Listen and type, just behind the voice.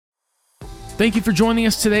Thank you for joining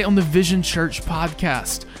us today on the Vision Church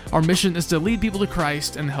podcast. Our mission is to lead people to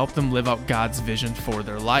Christ and help them live out God's vision for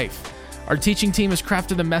their life. Our teaching team has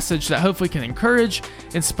crafted a message that hopefully can encourage,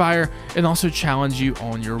 inspire, and also challenge you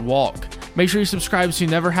on your walk. Make sure you subscribe so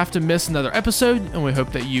you never have to miss another episode, and we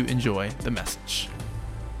hope that you enjoy the message.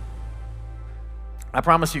 I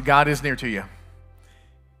promise you, God is near to you.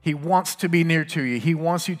 He wants to be near to you. He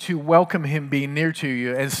wants you to welcome Him being near to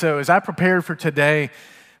you. And so as I prepared for today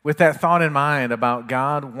with that thought in mind about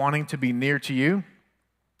God wanting to be near to you,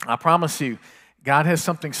 I promise you, God has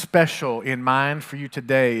something special in mind for you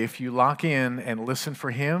today if you lock in and listen for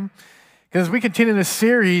Him. Because as we continue this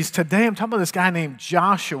series, today I'm talking about this guy named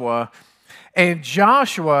Joshua. And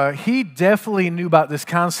Joshua, he definitely knew about this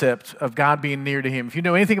concept of God being near to him. If you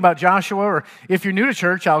know anything about Joshua, or if you're new to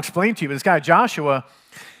church, I'll explain to you. But this guy, Joshua,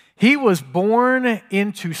 he was born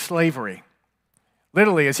into slavery.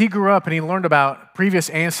 Literally, as he grew up and he learned about previous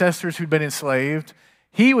ancestors who'd been enslaved,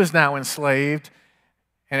 he was now enslaved.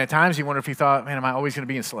 And at times he wondered if he thought, man, am I always going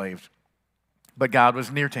to be enslaved? But God was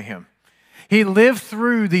near to him. He lived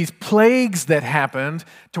through these plagues that happened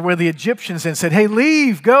to where the Egyptians then said, hey,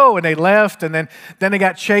 leave, go. And they left, and then they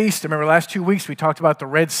got chased. I remember the last 2 weeks we talked about the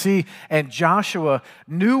Red Sea, and Joshua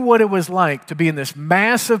knew what it was like to be in this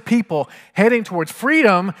mass of people heading towards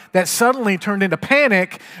freedom that suddenly turned into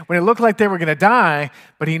panic when it looked like they were going to die,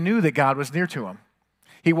 but he knew that God was near to him.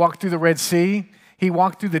 He walked through the Red Sea. He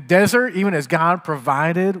walked through the desert, even as God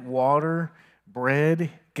provided water, bread.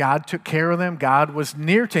 God took care of them. God was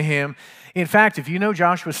near to him. In fact, if you know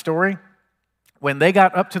Joshua's story, when they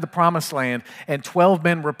got up to the promised land and 12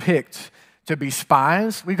 men were picked to be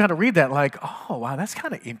spies, we've got to read that like, oh, wow, that's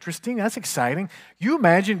kind of interesting. That's exciting. You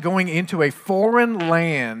imagine going into a foreign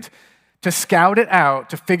land to scout it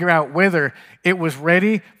out, to figure out whether it was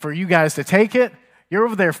ready for you guys to take it. You're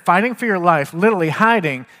over there fighting for your life, literally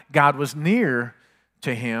hiding. God was near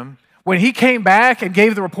to him. When he came back and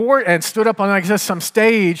gave the report and stood up on, I guess, some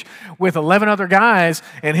stage with 11 other guys,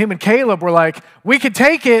 and him and Caleb were like, we could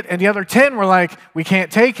take it, and the other 10 were like, we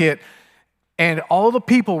can't take it. And all the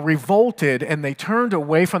people revolted, and they turned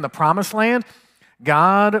away from the promised land.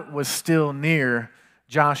 God was still near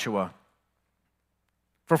Joshua.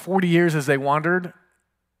 For 40 years as they wandered,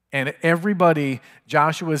 and everybody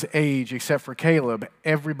Joshua's age, except for Caleb,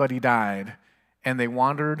 everybody died. And they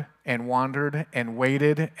wandered and wandered and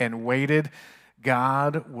waited and waited.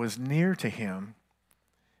 God was near to him.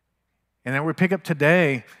 And then we pick up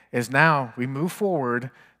today as now we move forward,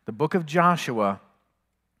 the book of Joshua.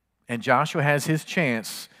 And Joshua has his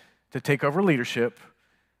chance to take over leadership,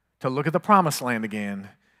 to look at the promised land again,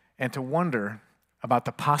 and to wonder about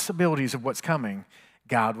the possibilities of what's coming.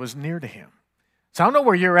 God was near to him. So I don't know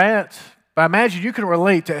where you're at, but I imagine you can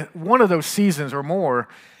relate to one of those seasons or more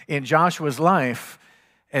in Joshua's life,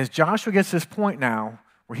 as Joshua gets to this point now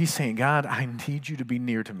where he's saying, God, I need you to be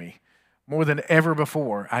near to me. More than ever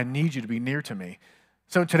before, I need you to be near to me.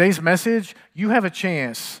 So in today's message, you have a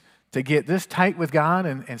chance to get this tight with God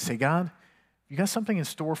and say, God, you got something in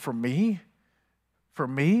store for me? For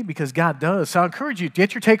me? Because God does. So I encourage you,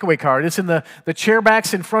 get your takeaway card. It's in the chair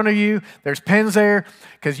backs in front of you. There's pens there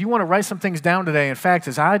because you want to write some things down today. In fact,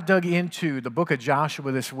 as I dug into the book of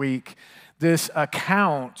Joshua this week, this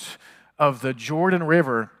account of the Jordan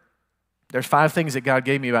River, there's 5 things that God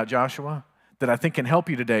gave me about Joshua that I think can help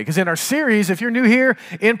you today. Because in our series, if you're new here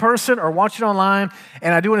in person or watching online,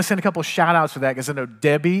 and I do want to send a couple of shout outs for that because I know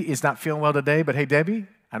Debbie is not feeling well today, but hey, Debbie,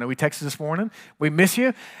 I know we texted this morning. We miss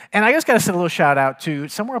you. And I just got to send a little shout out to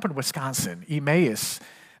somewhere up in Wisconsin, Emmaus.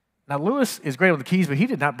 Now, Lewis is great on the keys, but he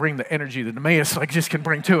did not bring the energy that Emmaus just can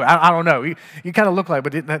bring to it. I don't know. You kind of look like,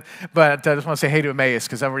 but didn't. But I just want to say hey to Emmaus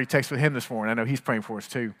because I've already texted with him this morning. I know he's praying for us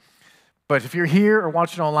too. But if you're here or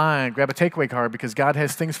watching online, grab a takeaway card because God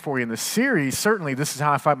has things for you in this series. Certainly, this is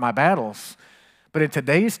how I fight my battles. But in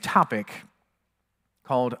today's topic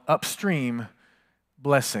called Upstream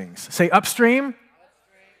Blessings. Say Upstream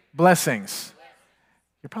Blessings.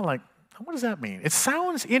 You're probably like, what does that mean? It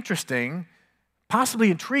sounds interesting,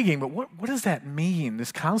 possibly intriguing, but what does that mean,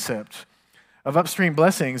 this concept of upstream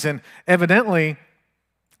blessings? And evidently,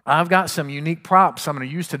 I've got some unique props I'm going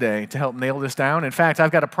to use today to help nail this down. In fact,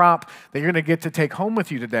 I've got a prop that you're going to get to take home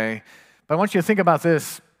with you today. But I want you to think about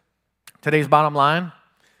this. Today's bottom line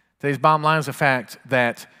is the fact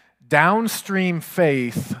that downstream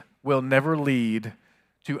faith will never lead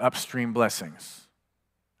to upstream blessings.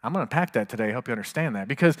 I'm going to unpack that today. I hope you understand that.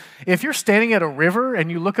 Because if you're standing at a river and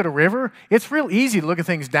you look at a river, it's real easy to look at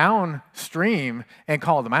things downstream and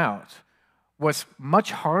call them out. What's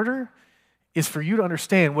much harder is for you to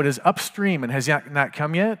understand what is upstream and has not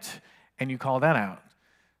come yet, and you call that out.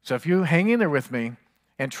 So if you hang in there with me,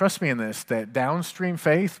 And trust me in this, that downstream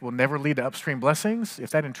faith will never lead to upstream blessings.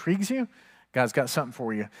 If that intrigues you, God's got something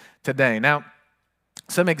for you today. Now,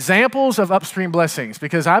 some examples of upstream blessings,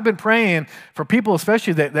 because I've been praying for people,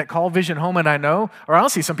 especially that call Vision home, and I know, or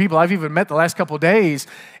honestly, some people I've even met the last couple of days,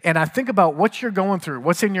 and I think about what you're going through,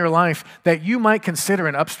 what's in your life that you might consider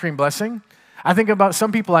an upstream blessing. I think about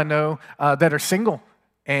some people I know that are single,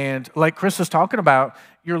 and like Chris was talking about,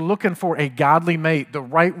 you're looking for a godly mate, the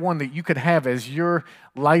right one that you could have as your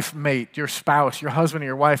life mate, your spouse, your husband, or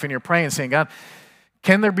your wife, and you're praying, saying, God,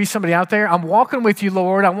 can there be somebody out there? I'm walking with you,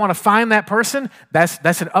 Lord. I want to find that person.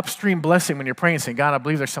 That's an upstream blessing when you're praying, saying, God, I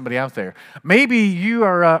believe there's somebody out there. Maybe you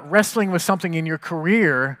are wrestling with something in your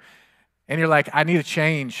career, and you're like, I need a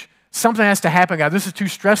change. Something has to happen, God. This is too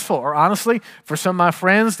stressful. Or honestly, for some of my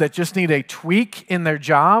friends that just need a tweak in their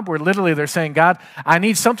job, where literally they're saying, God, I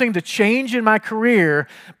need something to change in my career,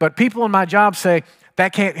 but people in my job say,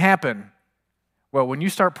 that can't happen. Well, when you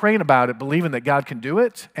start praying about it, believing that God can do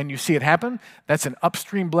it, and you see it happen, that's an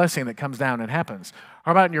upstream blessing that comes down and happens.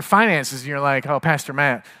 How about in your finances, and you're like, oh, Pastor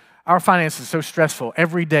Matt, our finances are so stressful.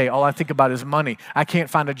 Every day, all I think about is money. I can't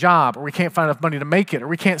find a job, or we can't find enough money to make it, or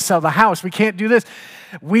we can't sell the house. We can't do this.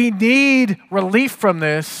 We need relief from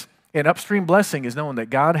this, and upstream blessing is knowing that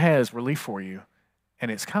God has relief for you,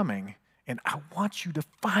 and it's coming, and I want you to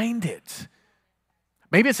find it.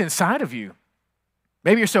 Maybe it's inside of you.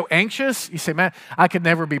 Maybe you're so anxious, you say, man, I could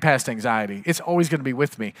never be past anxiety. It's always going to be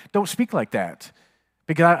with me. Don't speak like that.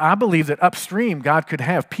 Because I believe that upstream, God could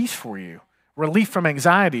have peace for you, relief from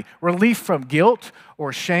anxiety, relief from guilt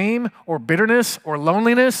or shame or bitterness or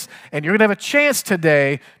loneliness. And you're going to have a chance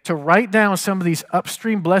today to write down some of these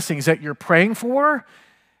upstream blessings that you're praying for.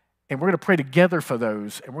 And we're going to pray together for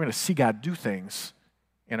those. And we're going to see God do things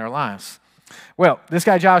in our lives. Well, this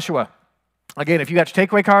guy Joshua, again, if you got your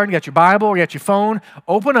takeaway card, you got your Bible, or you got your phone,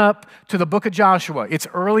 open up to the book of Joshua. It's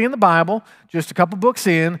early in the Bible, just a couple books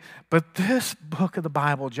in, but this book of the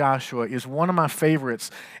Bible, Joshua, is one of my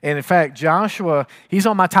favorites. And in fact, Joshua, he's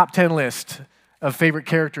on my top 10 list of favorite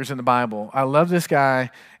characters in the Bible. I love this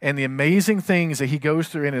guy, and the amazing things that he goes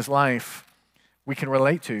through in his life we can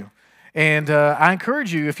relate to. And I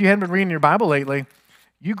encourage you, if you haven't been reading your Bible lately,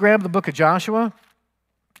 you grab the book of Joshua,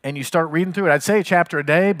 and you start reading through it. I'd say a chapter a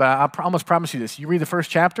day, but I almost promise you this. You read the first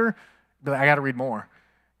chapter, but I got to read more.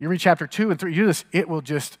 You read chapter 2 and 3, you do this, it will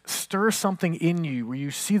just stir something in you where you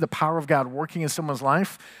see the power of God working in someone's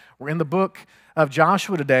life. We're in the book of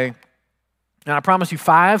Joshua today, and I promise you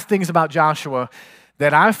 5 things about Joshua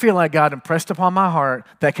that I feel like God impressed upon my heart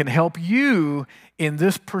that can help you in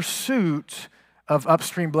this pursuit of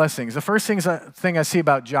upstream blessings. The first thing I see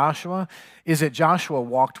about Joshua is that Joshua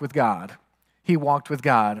walked with God. He walked with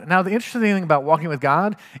God. Now, the interesting thing about walking with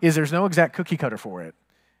God is there's no exact cookie cutter for it.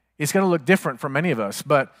 It's going to look different for many of us.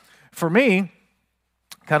 But for me,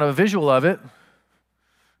 kind of a visual of it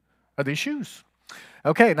are these shoes.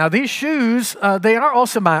 Okay, now these shoes, they are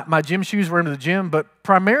also my gym shoes wearing to the gym, but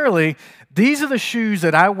primarily, these are the shoes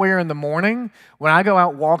that I wear in the morning when I go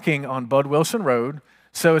out walking on Bud Wilson Road.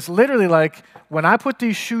 So it's literally like when I put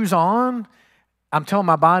these shoes on, I'm telling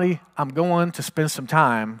my body I'm going to spend some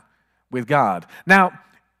time with God. Now,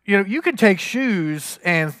 you can take shoes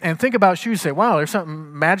and think about shoes and say, wow, there's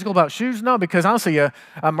something magical about shoes. No, because honestly, a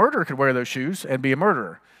murderer could wear those shoes and be a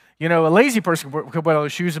murderer. A lazy person could wear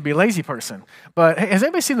those shoes and be a lazy person. But has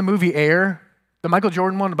anybody seen the movie Air, the Michael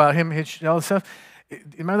Jordan one about him, all this stuff?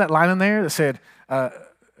 Remember that line in there that said, a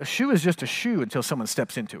shoe is just a shoe until someone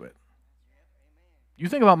steps into it. You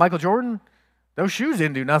think about Michael Jordan, those shoes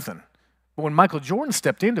didn't do nothing. But when Michael Jordan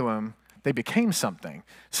stepped into them, they became something.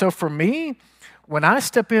 So for me, when I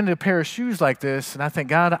step into a pair of shoes like this, and I think,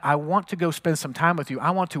 God, I want to go spend some time with you.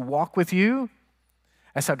 I want to walk with you.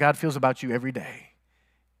 That's how God feels about you every day.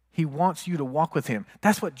 He wants you to walk with him.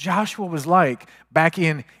 That's what Joshua was like back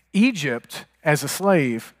in Egypt as a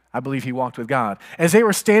slave. I believe he walked with God. As they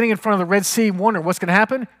were standing in front of the Red Sea wondering what's going to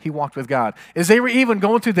happen, he walked with God. As they were even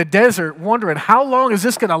going through the desert wondering, how long is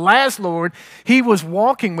this going to last, Lord? He was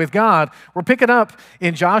walking with God. We're picking up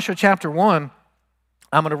in Joshua chapter 1.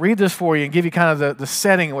 I'm going to read this for you and give you kind of the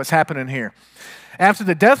setting of what's happening here. After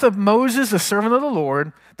the death of Moses, the servant of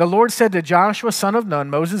the Lord said to Joshua, son of Nun,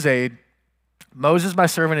 Moses' aide, Moses, my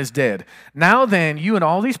servant, is dead. Now then, you and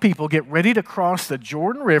all these people get ready to cross the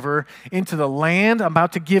Jordan River into the land I'm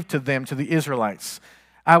about to give to them, to the Israelites.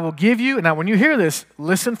 I will give you, and now when you hear this,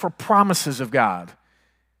 listen for promises of God.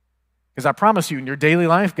 Because I promise you, in your daily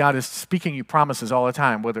life, God is speaking you promises all the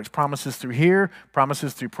time, whether it's promises through here,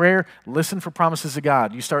 promises through prayer. Listen for promises of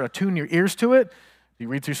God. You start to tune your ears to it, You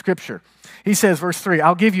read through Scripture. He says, verse 3,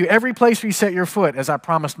 I'll give you every place where you set your foot, as I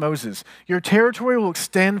promised Moses. Your territory will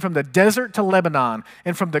extend from the desert to Lebanon,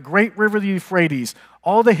 and from the great river the Euphrates,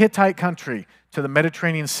 all the Hittite country, to the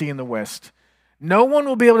Mediterranean Sea in the west. No one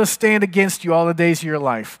will be able to stand against you all the days of your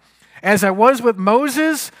life. As I was with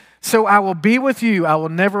Moses, so I will be with you. I will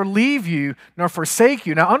never leave you nor forsake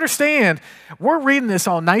you. Now understand, we're reading this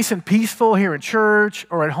all nice and peaceful here in church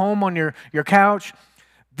or at home on your couch.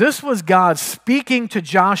 This was God speaking to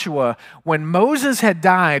Joshua when Moses had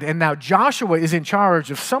died, and now Joshua is in charge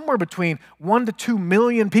of somewhere between 1 to 2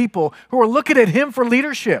 million people who are looking at him for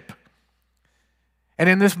leadership. And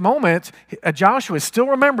in this moment, Joshua is still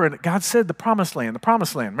remembering that God said the promised land, the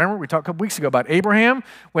promised land. Remember, we talked a couple weeks ago about Abraham,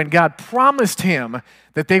 when God promised him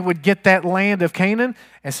that they would get that land of Canaan.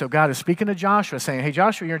 And so God is speaking to Joshua, saying, hey,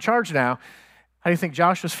 Joshua, you're in charge now. How do you think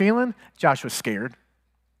Joshua's feeling? Joshua's scared.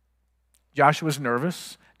 Joshua's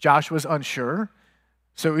nervous. Joshua's unsure.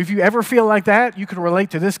 So if you ever feel like that, you can relate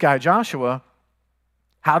to this guy, Joshua.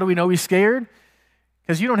 How do we know he's scared?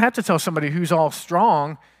 Because you don't have to tell somebody who's all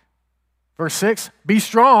strong. Verse 6, be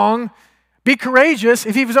strong, be courageous.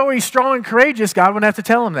 If he was already strong and courageous, God wouldn't have to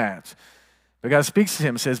tell him that. But God speaks to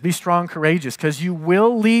him and says, be strong, courageous, because you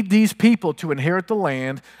will lead these people to inherit the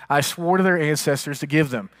land I swore to their ancestors to give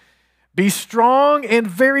them. Be strong and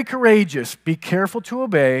very courageous. Be careful to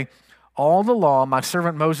obey all the law my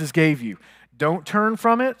servant Moses gave you. Don't turn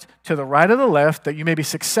from it to the right or the left, that you may be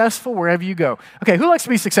successful wherever you go. Okay, who likes to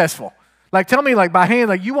be successful? Like, tell me, like, by hand,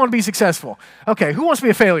 like, you want to be successful. Okay, who wants to be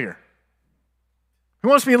a failure? Who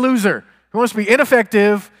wants to be a loser? Who wants to be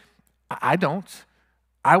ineffective? I don't.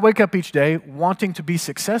 I wake up each day wanting to be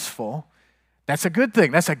successful. That's a good thing.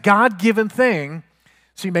 That's a God-given thing.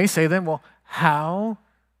 So you may say then, well, how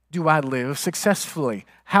do I live successfully?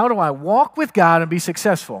 How do I walk with God and be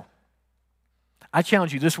successful? I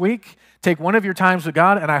challenge you this week, take one of your times with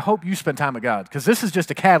God, and I hope you spend time with God, because this is just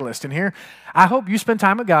a catalyst in here. I hope you spend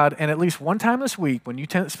time with God, and at least one time this week, when you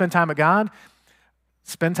spend time with God,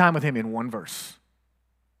 spend time with him in one verse.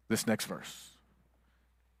 This next verse,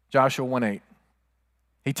 Joshua 1:8.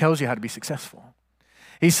 He tells you how to be successful.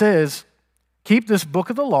 He says, keep this book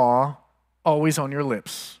of the law always on your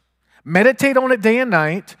lips. Meditate on it day and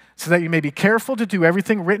night so that you may be careful to do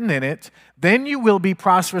everything written in it. Then you will be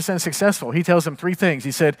prosperous and successful. He tells them three things.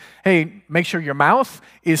 He said, hey, make sure your mouth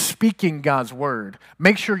is speaking God's word.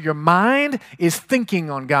 Make sure your mind is thinking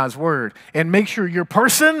on God's word. And make sure your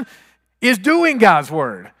person is doing God's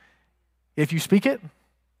word. If you speak it,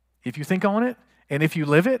 if you think on it, and if you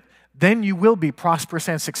live it, then you will be prosperous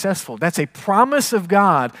and successful. That's a promise of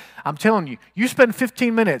God. I'm telling you, you spend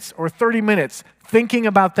 15 minutes or 30 minutes thinking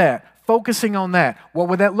about that, focusing on that. What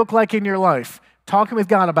would that look like in your life? Talking with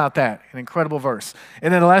God about that. An incredible verse.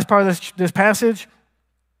 And then the last part of this passage,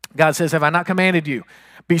 God says, have I not commanded you?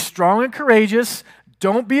 Be strong and courageous.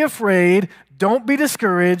 Don't be afraid. Don't be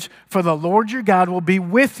discouraged, for the Lord your God will be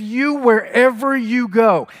with you wherever you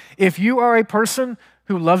go. If you are a person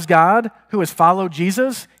who loves God, who has followed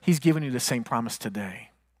Jesus, he's given you the same promise today.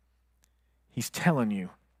 He's telling you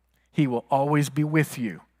he will always be with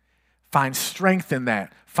you. Find strength in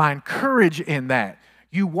that. Find courage in that.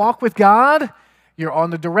 You walk with God, you're on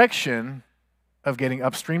the direction of getting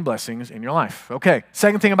upstream blessings in your life. Okay,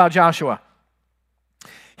 second thing about Joshua.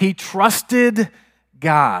 He trusted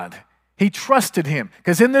God. He trusted him.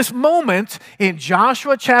 Because in this moment, in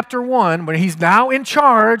Joshua chapter 1, when he's now in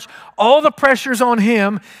charge, all the pressure's on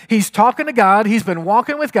him. He's talking to God. He's been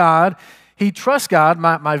walking with God. He trusts God.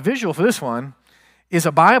 My visual for this one is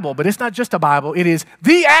a Bible, but it's not just a Bible. It is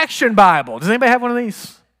the Action Bible. Does anybody have one of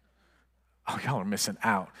these? Oh, y'all are missing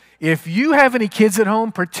out. If you have any kids at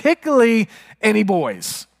home, particularly any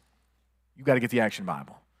boys, you got to get the Action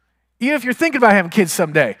Bible. Even if you're thinking about having kids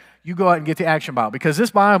someday, you go out and get the Action Bible, because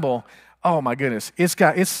this Bible, oh my goodness,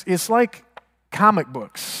 it's like comic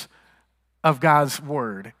books of God's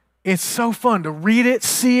Word. It's so fun to read it,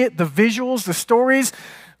 see it, the visuals, the stories,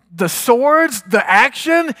 the swords, the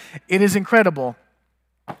action. It is incredible.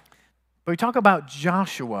 But we talk about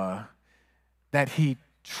Joshua, that he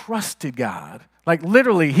trusted God. Like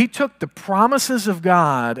literally, he took the promises of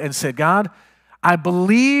God and said, God, I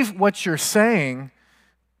believe what you're saying.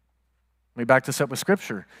 Let me back this up with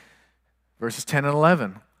Scripture. Verses 10 and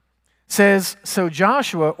 11 says, so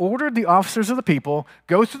Joshua ordered the officers of the people,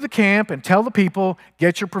 go through the camp and tell the people,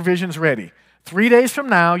 get your provisions ready. 3 days from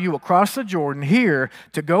now, you will cross the Jordan here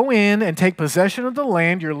to go in and take possession of the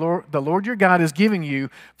land the Lord your God is giving you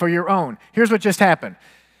for your own. Here's what just happened.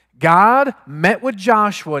 God met with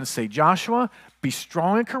Joshua and said, Joshua, be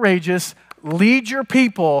strong and courageous. Lead your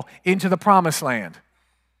people into the promised land.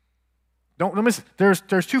 Don't miss.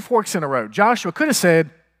 There's two forks in the road. Joshua could have said,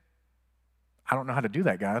 I don't know how to do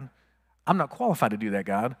that, God. I'm not qualified to do that,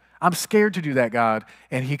 God. I'm scared to do that, God.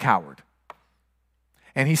 And he cowered.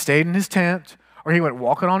 And he stayed in his tent, or he went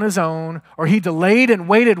walking on his own, or he delayed and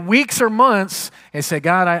waited weeks or months and said,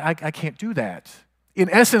 God, I can't do that. In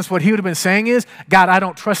essence, what he would have been saying is, God, I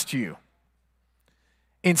don't trust you.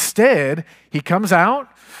 Instead, he comes out,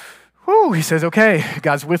 he says, okay,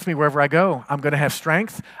 God's with me wherever I go. I'm going to have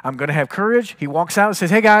strength. I'm going to have courage. He walks out and says,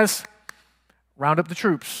 hey, guys, round up the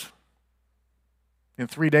troops. In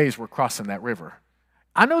 3 days, we're crossing that river.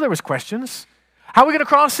 I know there was questions. How are we going to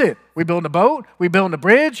cross it? We building a boat? We building a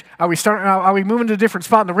bridge? Are we moving to a different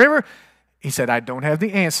spot in the river? He said, I don't have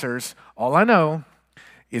the answers. All I know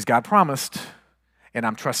is God promised, and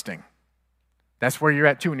I'm trusting. That's where you're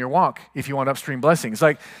at too in your walk if you want Upstream Blessings.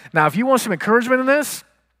 Now, if you want some encouragement in this,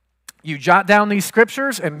 you jot down these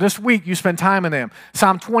scriptures, and this week you spend time in them.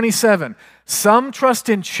 Psalm 27, some trust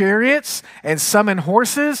in chariots and some in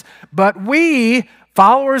horses, but we,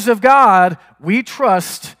 followers of God, we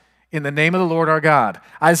trust in the name of the Lord our God.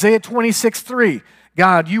 Isaiah 26:3,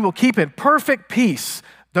 God, you will keep in perfect peace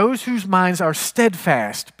those whose minds are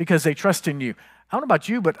steadfast because they trust in you. I don't know about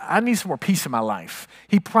you, but I need some more peace in my life.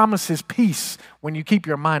 He promises peace when you keep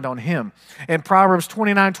your mind on him. In Proverbs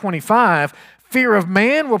 29:25, fear of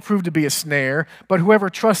man will prove to be a snare, but whoever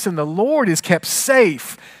trusts in the Lord is kept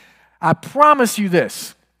safe. I promise you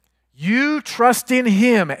this. You trust in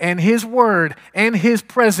him and his word and his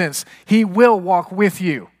presence. He will walk with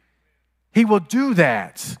you. He will do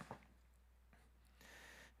that.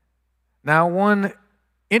 Now, one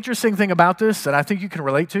interesting thing about this that I think you can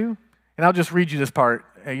relate to, and I'll just read you this part.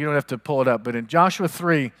 You don't have to pull it up, but in Joshua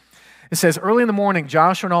 3, it says, early in the morning,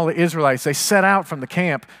 Joshua and all the Israelites, they set out from the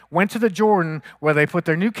camp, went to the Jordan where they put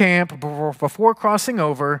their new camp before crossing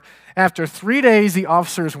over. After 3 days, the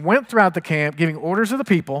officers went throughout the camp, giving orders to the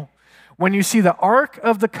people. When you see the ark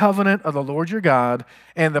of the covenant of the Lord your God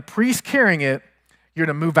and the priest carrying it, you're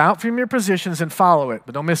to move out from your positions and follow it.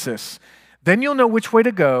 But don't miss this. Then you'll know which way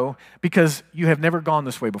to go because you have never gone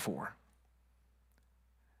this way before.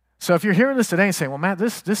 So if you're hearing this today and saying, well, Matt,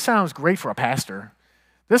 this sounds great for a pastor.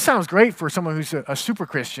 This sounds great for someone who's a super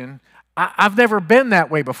Christian. I've never been that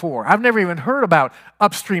way before. I've never even heard about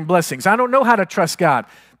Upstream Blessings. I don't know how to trust God.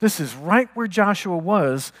 This is right where Joshua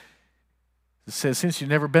was. It says, since you've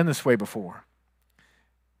never been this way before.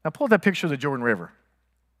 Now pull that picture of the Jordan River.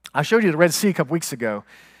 I showed you the Red Sea a couple weeks ago.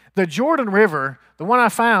 The Jordan River, the one I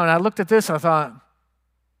found, I looked at this and I thought,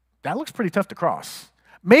 that looks pretty tough to cross.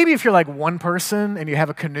 Maybe if you're like one person and you have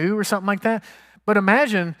a canoe or something like that. But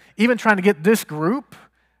imagine even trying to get this group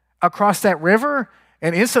across that river,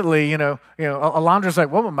 and instantly, Alondra's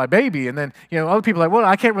like, what about my baby? And then, other people are like, well,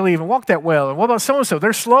 I can't really even walk that well. And what about so-and-so?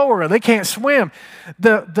 They're slower, or they can't swim.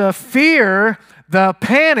 The fear, the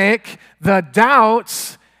panic, the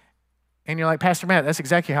doubts, and you're like, Pastor Matt, that's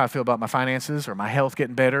exactly how I feel about my finances or my health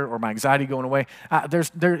getting better or my anxiety going away.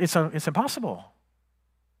 It's impossible.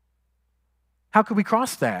 How could we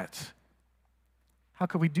cross that? How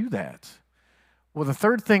could we do that? Well, the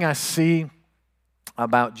third thing I see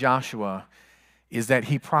about Joshua is that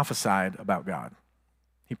he prophesied about God.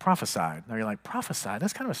 He prophesied. Now you're like, prophesied?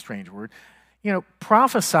 That's kind of a strange word.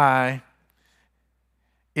 Prophesy,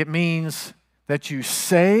 it means that you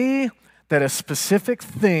say that a specific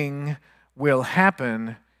thing will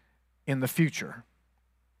happen in the future.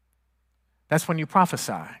 That's when you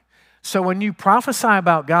prophesy. So when you prophesy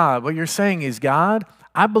about God, what you're saying is, God,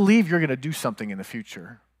 I believe you're going to do something in the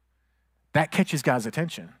future. That catches God's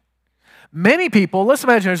attention. Many people, let's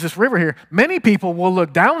imagine there's this river here. Many people will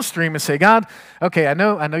look downstream and say, God, okay, I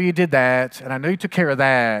know you did that, and I know you took care of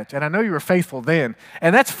that, and I know you were faithful then.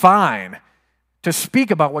 And that's fine to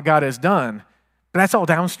speak about what God has done, but that's all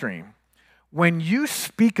downstream. When you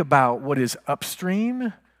speak about what is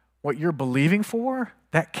upstream, what you're believing for,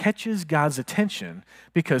 that catches God's attention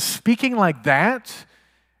because speaking like that,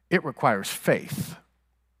 it requires faith.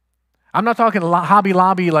 I'm not talking Hobby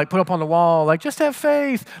Lobby, like put up on the wall, like just have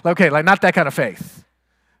faith. Okay, like not that kind of faith.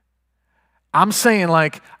 I'm saying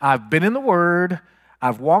like I've been in the Word,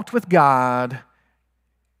 I've walked with God,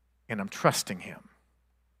 and I'm trusting Him.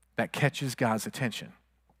 That catches God's attention.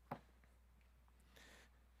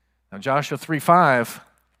 Now Joshua 3:5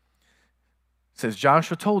 says,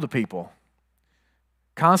 Joshua told the people,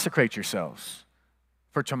 consecrate yourselves,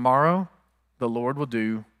 for tomorrow the Lord will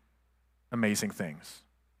do amazing things.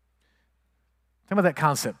 Think about that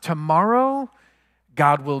concept. Tomorrow,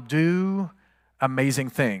 God will do amazing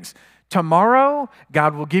things. Tomorrow,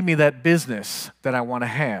 God will give me that business that I want to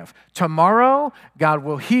have. Tomorrow, God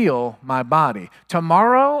will heal my body.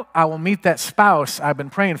 Tomorrow, I will meet that spouse I've been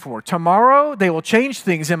praying for. Tomorrow, they will change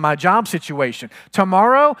things in my job situation.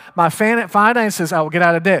 Tomorrow, my finances, I will get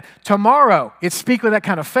out of debt. Tomorrow, it's speak with that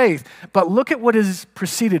kind of faith. But look at what is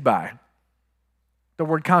preceded by the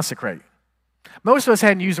word consecrate. Most of us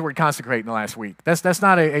hadn't used the word consecrate in the last week. That's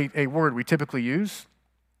not a word we typically use.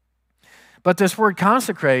 But this word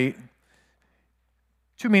consecrate,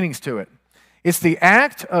 two meanings to it. It's the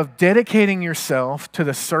act of dedicating yourself to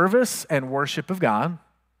the service and worship of God,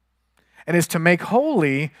 and is to make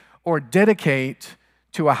holy or dedicate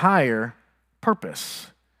to a higher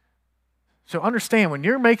purpose. So understand, when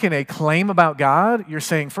you're making a claim about God, you're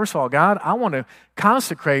saying, first of all, God, I want to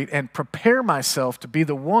consecrate and prepare myself to be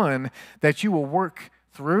the one that you will work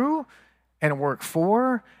through and work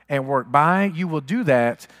for and work by. You will do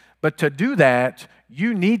that, but to do that,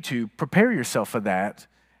 you need to prepare yourself for that.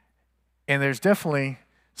 And there's definitely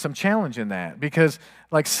some challenge in that, because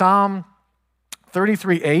like Psalm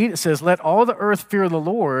 33:8, it says, let all the earth fear the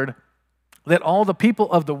Lord, let all the people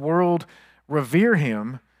of the world revere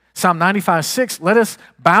him. Psalm 95:6, let us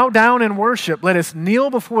bow down and worship, let us kneel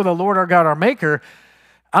before the Lord our God, our Maker.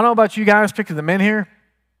 I don't know about you guys, picking the men here,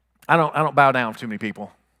 I don't bow down to too many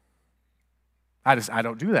people. I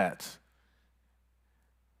don't do that.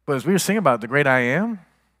 But as we were singing about the great I am,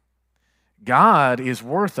 God is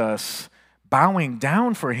worth us bowing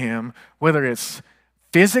down for him, whether it's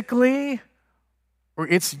physically or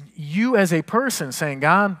it's you as a person saying,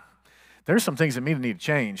 God, there's some things in me that need to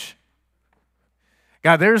change.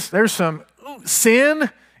 God, there's some sin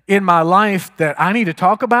in my life that I need to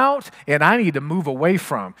talk about and I need to move away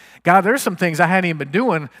from. God, there's some things I hadn't even been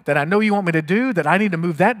doing that I know you want me to do that I need to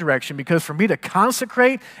move that direction, because for me to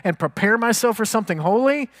consecrate and prepare myself for something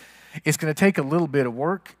holy, it's going to take a little bit of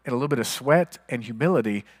work and a little bit of sweat and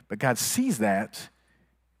humility, but God sees that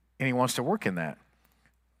and he wants to work in that.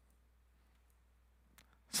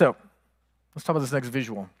 So, let's talk about this next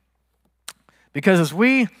visual. Because as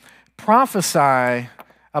we prophesy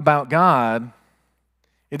about God,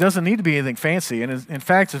 it doesn't need to be anything fancy. And in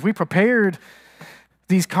fact, as we prepared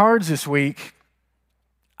these cards this week,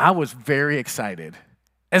 I was very excited.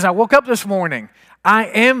 As I woke up this morning, I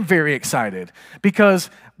am very excited, because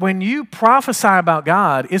when you prophesy about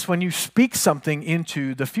God, it's when you speak something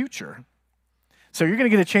into the future. So you're going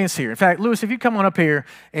to get a chance here. In fact, Lewis, if you come on up here,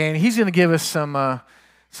 and he's going to give us some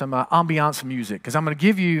ambiance music, because I'm going to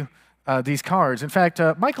give you these cards. In fact,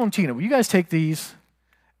 Michael and Tina, will you guys take these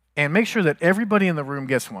and make sure that everybody in the room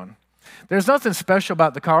gets one? There's nothing special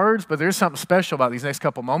about the cards, but there's something special about these next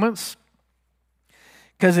couple moments.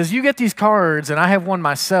 Because as you get these cards, and I have one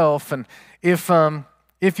myself, and if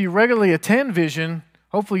you regularly attend Vision,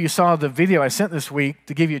 hopefully you saw the video I sent this week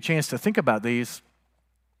to give you a chance to think about these.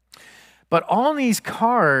 But on these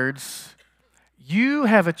cards, you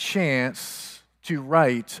have a chance to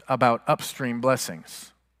write about Upstream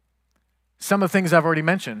Blessings. Some of the things I've already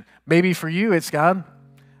mentioned. Maybe for you, it's, God,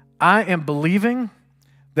 I am believing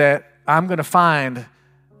that I'm going to find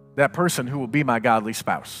that person who will be my godly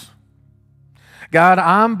spouse. God,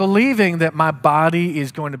 I'm believing that my body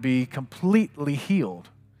is going to be completely healed.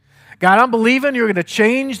 God, I'm believing you're going to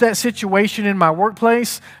change that situation in my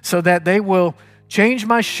workplace so that they will change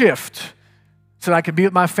my shift so that I can be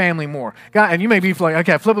with my family more. God, and you may be like,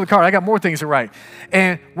 okay, flip the card. I got more things to write.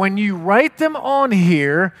 And when you write them on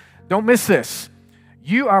here, don't miss this.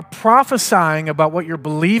 You are prophesying about what you're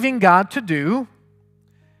believing God to do,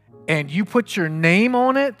 and you put your name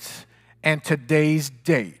on it and today's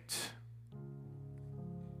date.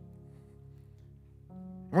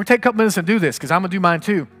 We're going to take a couple minutes and do this, because I'm going to do mine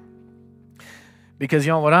too. Because,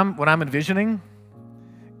 you know, what I'm envisioning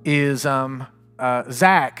is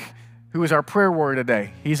Zach, who is our prayer warrior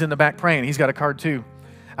today. He's in the back praying. He's got a card too.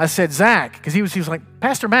 I said, Zach, because he was like,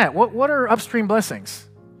 Pastor Matt, what are Upstream Blessings?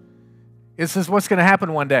 This is what's going to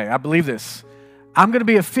happen one day. I believe this. I'm going to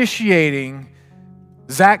be officiating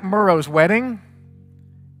Zach Murrow's wedding,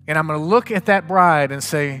 and I'm going to look at that bride and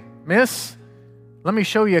say, Miss, let me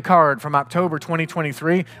show you a card from October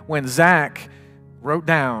 2023 when Zach wrote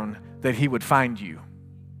down that he would find you.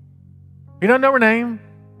 He doesn't know her name.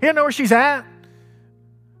 He doesn't know where she's at.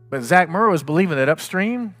 But Zach Murrow is believing that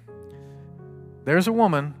upstream, there's a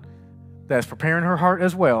woman that's preparing her heart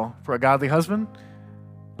as well for a godly husband,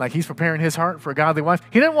 like he's preparing his heart for a godly wife.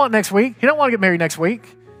 He didn't want next week. He don't want to get married next week,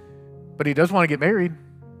 but he does want to get married.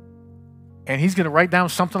 And he's going to write down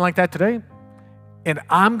something like that today. And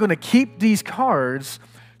I'm going to keep these cards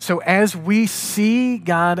so as we see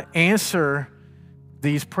God answer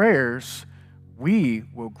these prayers, we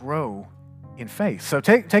will grow in faith. So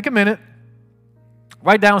take a minute,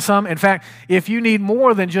 write down some. In fact, if you need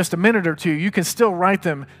more than just a minute or two, you can still write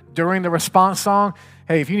them during the response song.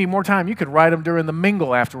 Hey, if you need more time, you could write them during the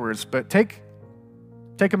mingle afterwards. But take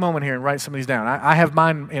a moment here and write some of these down. I have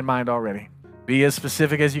mine in mind already. Be as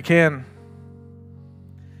specific as you can.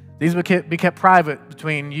 These will be kept private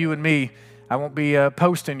between you and me. I won't be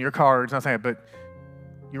posting your cards, nothing like that, but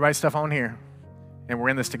you write stuff on here, and we're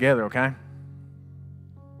in this together, okay?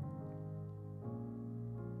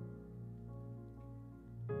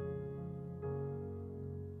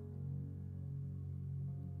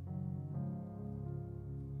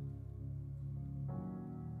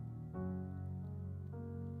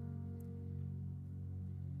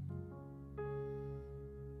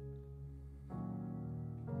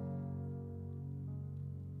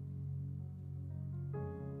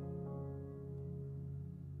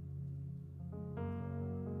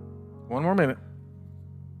 One more minute.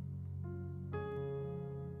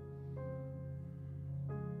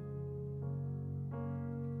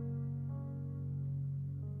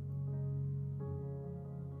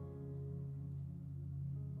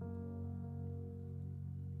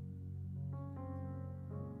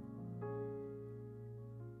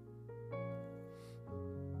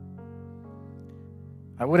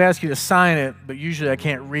 I would ask you to sign it, but usually I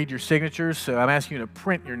can't read your signatures, so I'm asking you to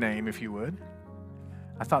print your name if you would.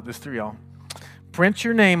 I thought this through, y'all. Print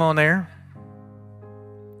your name on there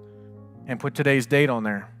and put today's date on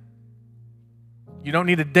there. You don't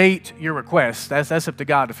need to date your request. That's up to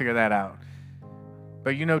God to figure that out.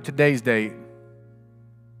 But you know today's date.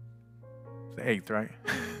 It's the 8th, right?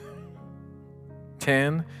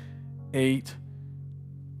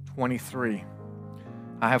 10/8/23.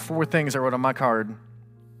 I have 4 things I wrote on my card,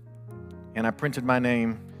 and I printed my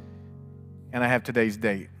name, and I have today's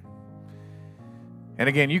date. And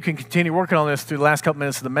again, you can continue working on this through the last couple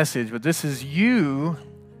minutes of the message, but this is you,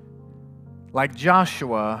 like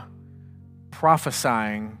Joshua,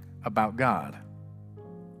 prophesying about God.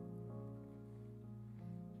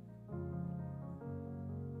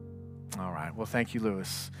 All right. Well, thank you,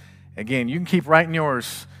 Lewis. Again, you can keep writing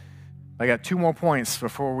yours. I got 2 more points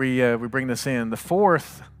before we bring this in. The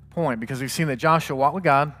 4th point, because we've seen that Joshua walked with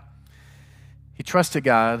God, he trusted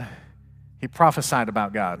God, he prophesied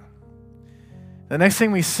about God. The next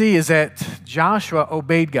thing we see is that Joshua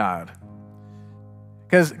obeyed God.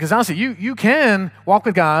 Because honestly, you can walk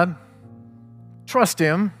with God, trust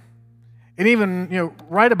him, and even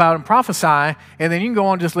write about him, prophesy, and then you can go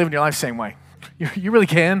on just living your life the same way. You really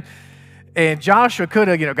can. And Joshua could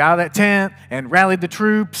have got out of that tent and rallied the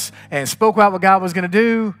troops and spoke about what God was going to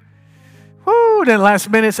do. Whoo, then last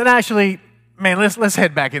minutes, and actually, man, let's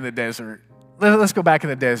head back in the desert. Let's go back in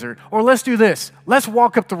the desert. Or let's do this. Let's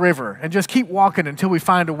walk up the river and just keep walking until we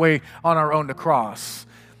find a way on our own to cross.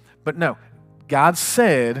 But no, God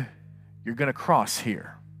said, you're going to cross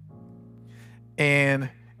here.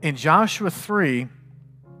 And in Joshua 3,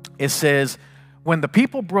 it says, when the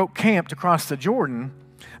people broke camp to cross the Jordan,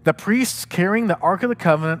 the priests carrying the Ark of the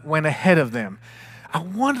Covenant went ahead of them. I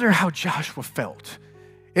wonder how Joshua felt.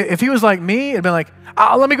 If he was like me, it'd been like,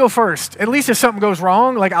 let me go first. At least if something goes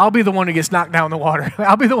wrong, like I'll be the one who gets knocked down in the water.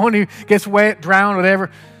 I'll be the one who gets wet, drowned, whatever.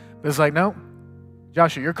 But it's like, no,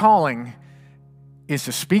 Joshua, your calling is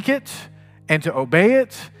to speak it and to obey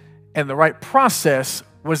it. And the right process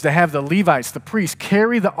was to have the Levites, the priests,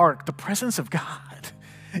 carry the ark, the presence of God,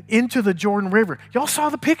 into the Jordan River. Y'all saw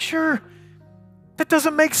the picture? That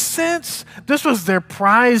doesn't make sense. This was their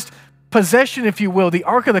prized possession, if you will, the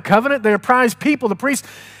Ark of the Covenant, their prized people, the priests.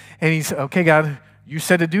 And he said, okay, God, you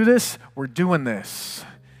said to do this. We're doing this.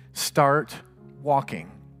 Start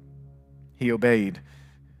walking. He obeyed.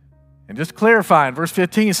 And just to clarify, in verse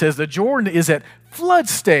 15, it says, the Jordan is at flood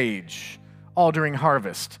stage all during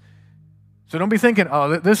harvest. So don't be thinking,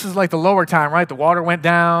 oh, this is like the lower time, right? The water went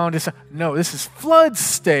down. No, this is flood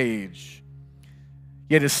stage.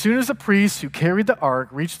 Yet as soon as the priests who carried the ark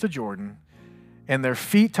reached the Jordan, and their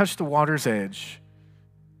feet touched the water's edge,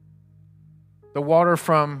 the water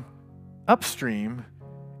from upstream,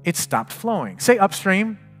 it stopped flowing. Say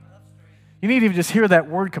upstream. You need to even just hear that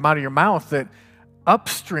word come out of your mouth, that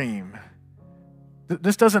upstream.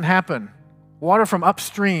 This doesn't happen. Water from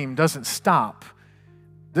upstream doesn't stop.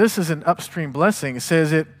 This is an upstream blessing. It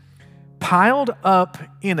says it piled up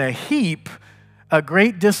in a heap a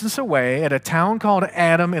great distance away at a town called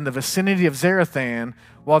Adam in the vicinity of Zarethan,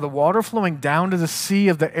 while the water flowing down to the sea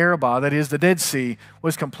of the Arabah, that is the Dead Sea,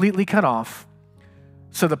 was completely cut off.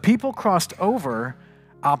 So the people crossed over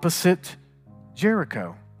opposite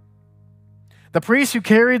Jericho. The priests who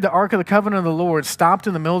carried the Ark of the Covenant of the Lord stopped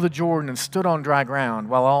in the middle of the Jordan and stood on dry ground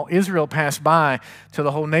while all Israel passed by till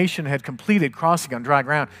the whole nation had completed crossing on dry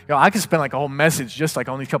ground. I could spend like a whole message just like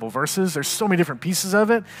on these couple verses. There's so many different pieces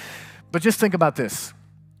of it. But just think about this.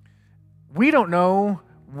 We don't know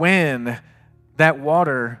when that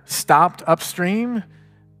water stopped upstream,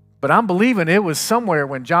 but I'm believing it was somewhere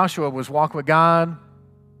when Joshua was walking with God,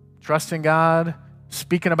 trusting God,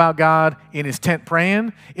 speaking about God, in his tent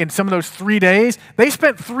praying. In some of those 3 days, they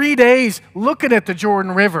spent 3 days looking at the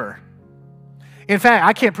Jordan River. In fact,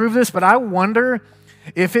 I can't prove this, but I wonder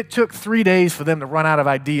if it took 3 days for them to run out of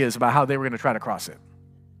ideas about how they were going to try to cross it.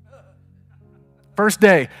 First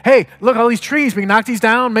day, hey, look, all these trees, we can knock these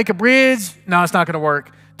down, make a bridge. No, it's not going to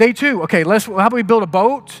work. Day 2, okay, how about we build a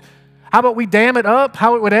boat? How about we dam it up?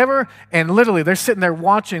 Whatever. And literally, they're sitting there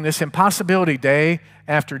watching this impossibility day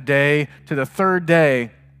after day to the third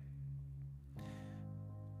day.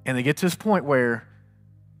 And they get to this point where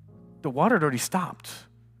the water had already stopped.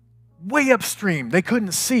 Way upstream. They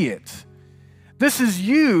couldn't see it. This is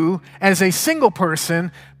you as a single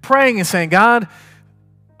person praying and saying, God,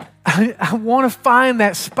 I want to find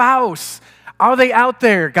that spouse. Are they out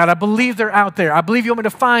there? God, I believe they're out there. I believe you want me to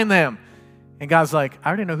find them. And God's like, I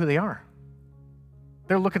already know who they are.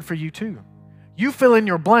 They're looking for you too. You fill in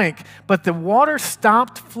your blank, but the water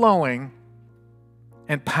stopped flowing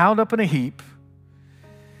and piled up in a heap.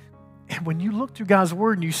 And when you look through God's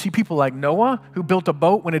word and you see people like Noah, who built a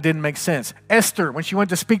boat when it didn't make sense. Esther, when she went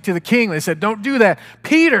to speak to the king, they said, don't do that.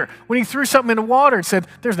 Peter, when he threw something in the water and said,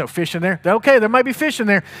 there's no fish in there. Okay, there might be fish in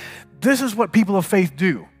there. This is what people of faith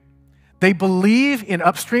do. They believe in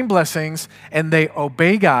upstream blessings and they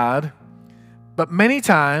obey God. But many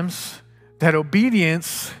times, that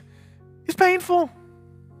obedience is painful.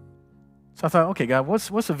 So I thought, okay, God,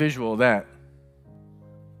 what's a visual of that?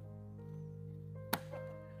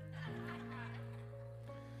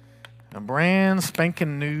 A brand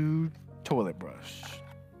spanking new toilet brush.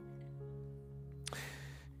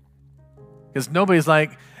 Because nobody's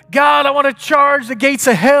like, God, I want to charge the gates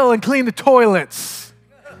of hell and clean the toilets.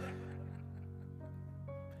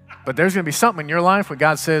 But there's going to be something in your life where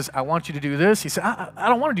God says, I want you to do this. He said, I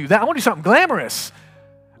don't want to do that. I want to do something glamorous.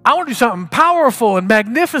 I want to do something powerful and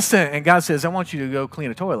magnificent. And God says, I want you to go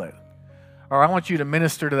clean a toilet. Or I want you to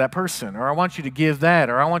minister to that person. Or I want you to give that.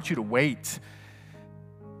 Or I want you to wait.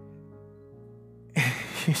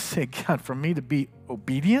 You say, God, for me to be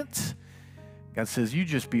obedient? God says, you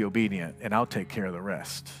just be obedient and I'll take care of the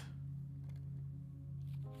rest.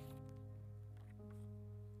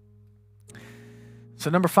 So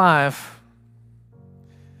number 5,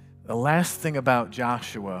 the last thing about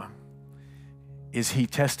Joshua is he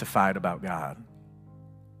testified about God.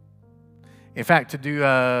 In fact, to do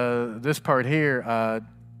this part here,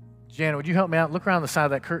 Jana, would you help me out? Look around the side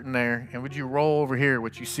of that curtain there, and would you roll over here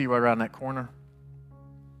what you see right around that corner?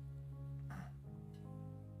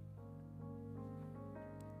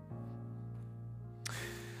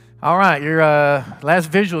 All right, your last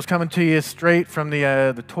visual is coming to you straight from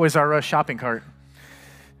the Toys R Us shopping cart.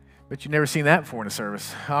 But you've never seen that before in a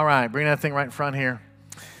service. All right, bring that thing right in front here.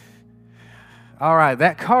 All right,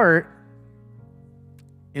 that cart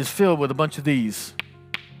is filled with a bunch of these.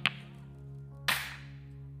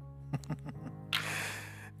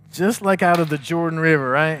 Just like out of the Jordan River,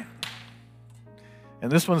 right? And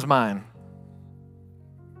this one's mine.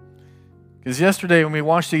 Because yesterday when we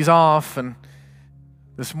washed these off and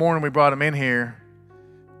this morning we brought them in here,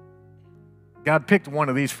 God picked one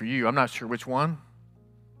of these for you. I'm not sure which one.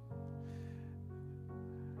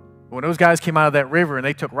 When those guys came out of that river and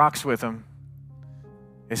they took rocks with them,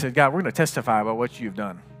 they said, God, we're going to testify about what you've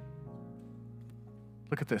done.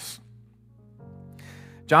 Look at this.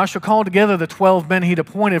 Joshua called together the 12 men he'd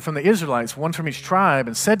appointed from the Israelites, one from each tribe,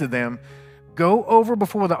 and said to them, go over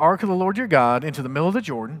before the ark of the Lord your God into the middle of the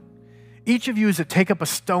Jordan. Each of you is to take up a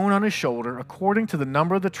stone on his shoulder according to the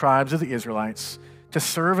number of the tribes of the Israelites to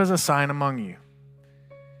serve as a sign among you.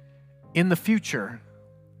 In the future,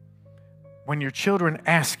 when your children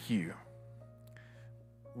ask you,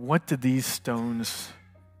 what do these stones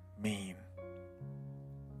mean?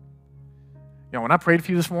 You know, when I prayed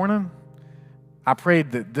for you this morning, I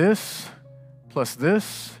prayed that this plus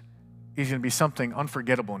this is going to be something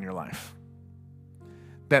unforgettable in your life.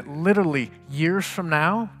 That literally years from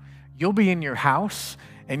now, you'll be in your house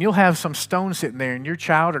and you'll have some stone sitting there and your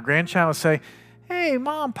child or grandchild will say, hey,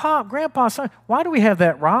 Mom, Pop, Grandpa, son, why do we have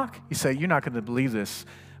that rock? You say, you're not going to believe this.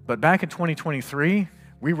 But back in 2023,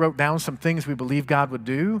 we wrote down some things we believe God would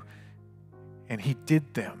do, and he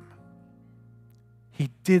did them. He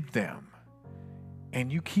did them.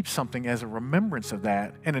 And you keep something as a remembrance of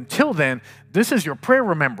that. And until then, this is your prayer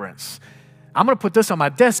remembrance. I'm going to put this on my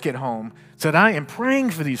desk at home so that I am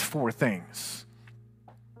praying for these 4 things.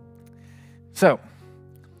 So,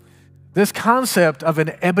 this concept of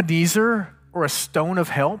an Ebenezer or a stone of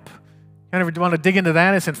help, kind of want to dig into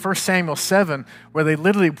that? It's in 1 Samuel 7, where they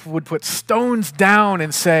literally would put stones down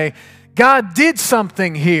and say, God did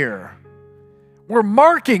something here. We're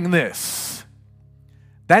marking this.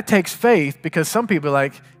 That takes faith, because some people are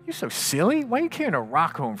like, you're so silly. Why are you carrying a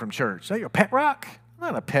rock home from church? Is that your pet rock?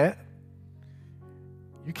 Not a pet.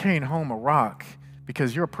 You're carrying home a rock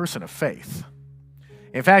because you're a person of faith.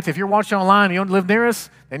 In fact, if you're watching online and you don't live near us,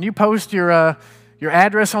 then you post your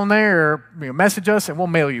address on there, or message us and we'll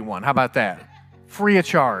mail you one. How about that? Free of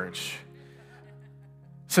charge.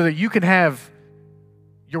 So that you can have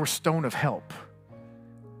your stone of help,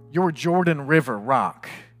 your Jordan River rock.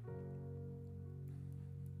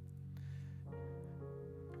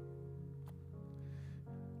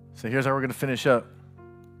 So here's how we're going to finish up.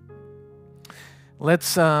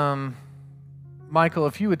 Let's, Michael,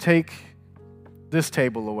 if you would take this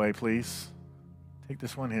table away, please. Take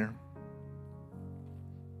this one here.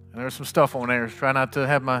 And there's some stuff on there. Try not to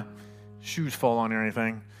have my shoes fall on or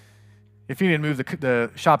anything. If you need to move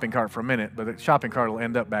the shopping cart for a minute, but the shopping cart will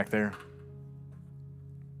end up back there.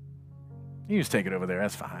 You just take it over there.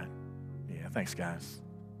 That's fine. Yeah, thanks, guys.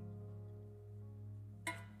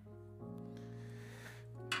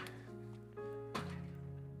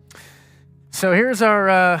 So here's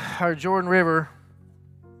our Jordan River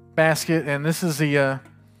basket, and this is the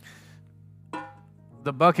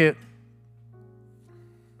bucket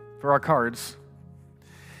for our cards.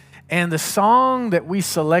 And the song that we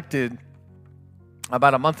selected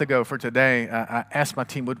about a month ago for today, I asked my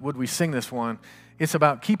team, would we sing this one? It's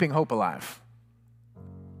about keeping hope alive.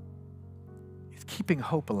 It's keeping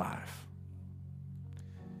hope alive.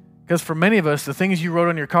 Because for many of us, the things you wrote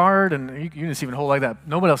on your card, and you can just even hold like that,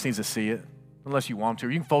 nobody else needs to see it unless you want to.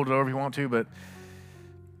 You can fold it over if you want to, but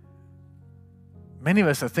many of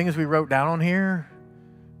us, the things we wrote down on here,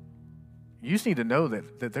 you just need to know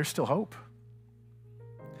that there's still hope.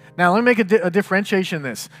 Now, let me make a differentiation in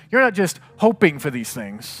this. You're not just hoping for these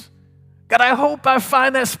things. God, I hope I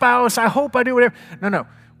find that spouse. I hope I do whatever. No.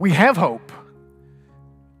 We have hope,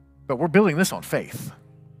 but we're building this on faith.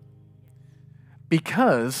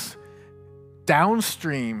 Because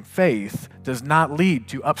downstream faith does not lead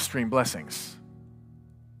to upstream blessings.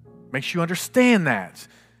 Makes you understand that.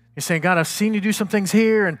 You're saying, God, I've seen you do some things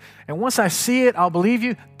here, and once I see it, I'll believe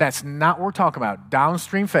you. That's not what we're talking about,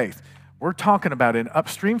 downstream faith. We're talking about an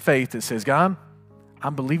upstream faith that says, God,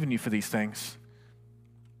 I'm believing you for these things.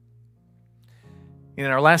 In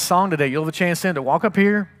our last song today, you'll have a chance then to walk up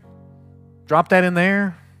here, drop that in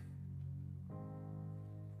there,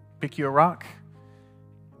 pick you a rock,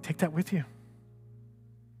 take that with you.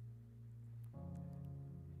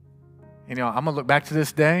 And, I'm going to look back to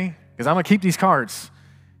this day because I'm going to keep these cards.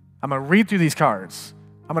 I'm going to read through these cards.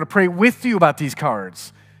 I'm going to pray with you about these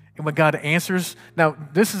cards. And when God answers, now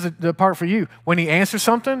this is the part for you. When he answers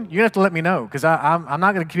something, you have to let me know because I'm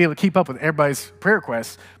not going to be able to keep up with everybody's prayer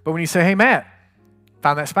requests. But when you say, hey, Matt,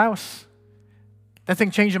 found that spouse. That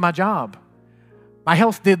thing changed my job. My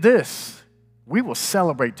health did this. We will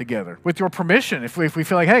celebrate together with your permission. If we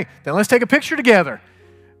feel like, hey, then let's take a picture together.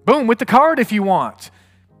 Boom, with the card if you want.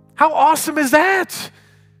 How awesome is that?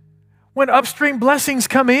 When upstream blessings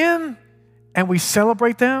come in and we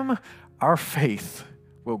celebrate them, our faith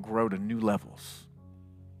will grow to new levels.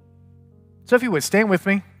 So if you would, stand with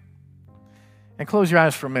me and close your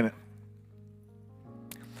eyes for a minute.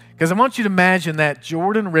 Because I want you to imagine that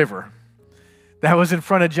Jordan River that was in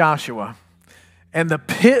front of Joshua and the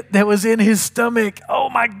pit that was in his stomach. Oh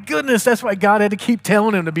my goodness, that's why God had to keep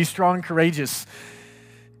telling him to be strong and courageous.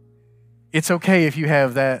 It's okay if you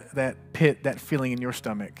have that pit, that feeling in your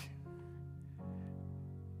stomach.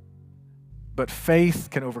 But faith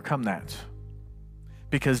can overcome that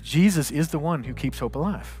because Jesus is the one who keeps hope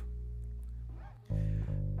alive.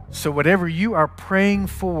 So whatever you are praying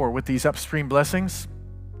for with these upstream blessings,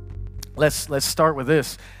 let's start with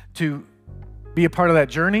this. To be a part of that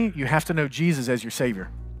journey, you have to know Jesus as your Savior.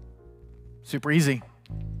 Super easy.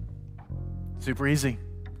 Super easy.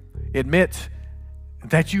 Admit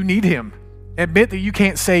that you need him. Admit that you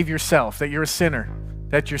can't save yourself, that you're a sinner,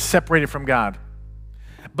 that you're separated from God.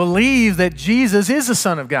 Believe that Jesus is the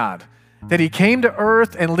Son of God, that he came to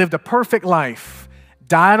earth and lived a perfect life,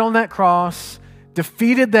 died on that cross,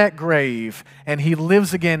 defeated that grave, and he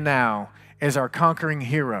lives again now as our conquering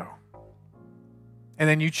hero. And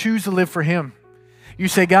then you choose to live for him. You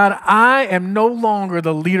say, God, I am no longer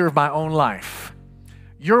the leader of my own life.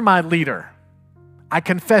 You're my leader. I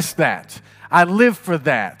confess that. I live for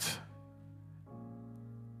that.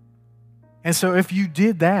 And so if you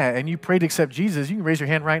did that and you prayed to accept Jesus, you can raise your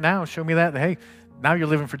hand right now and show me that, hey, now you're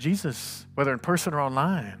living for Jesus, whether in person or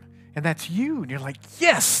online. And that's you. And you're like,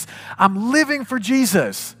 yes, I'm living for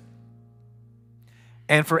Jesus.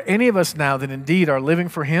 And for any of us now that indeed are living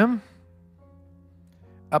for Him,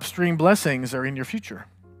 Upstream Blessings are in your future.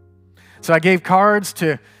 So I gave cards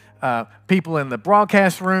to people in the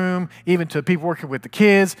broadcast room, even to people working with the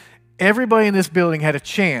kids. Everybody in this building had a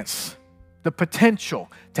chance, the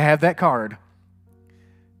potential to have that card.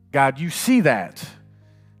 God, you see that.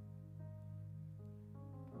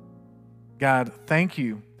 God, thank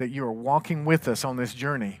you that you are walking with us on this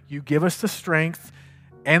journey. You give us the strength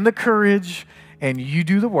and the courage, and you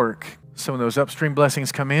do the work. So when those upstream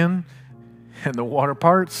blessings come in and the water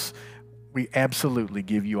parts, we absolutely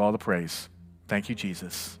give you all the praise. Thank you,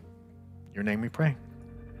 Jesus. In your name we pray.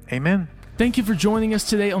 Amen. Thank you for joining us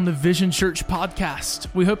today on the Vision Church podcast.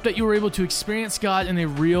 We hope that you were able to experience God in a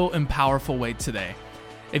real and powerful way today.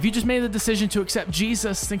 If you just made the decision to accept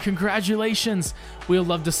Jesus, then congratulations. We would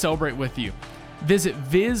love to celebrate with you. Visit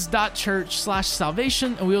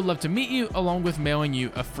viz.church/salvation, and we would love to meet you along with mailing you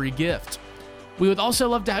a free gift. We would also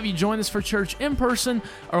love to have you join us for church in person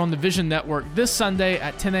or on the Vision Network this Sunday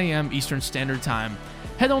at 10 a.m. Eastern Standard Time.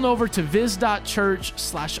 Head on over to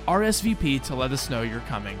viz.church/RSVP to let us know you're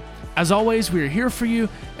coming. As always, we are here for you,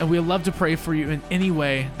 and we would love to pray for you in any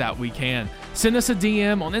way that we can. Send us a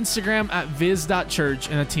DM on Instagram at viz.church,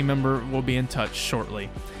 and a team member will be in touch shortly.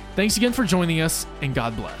 Thanks again for joining us, and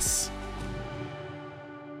God bless.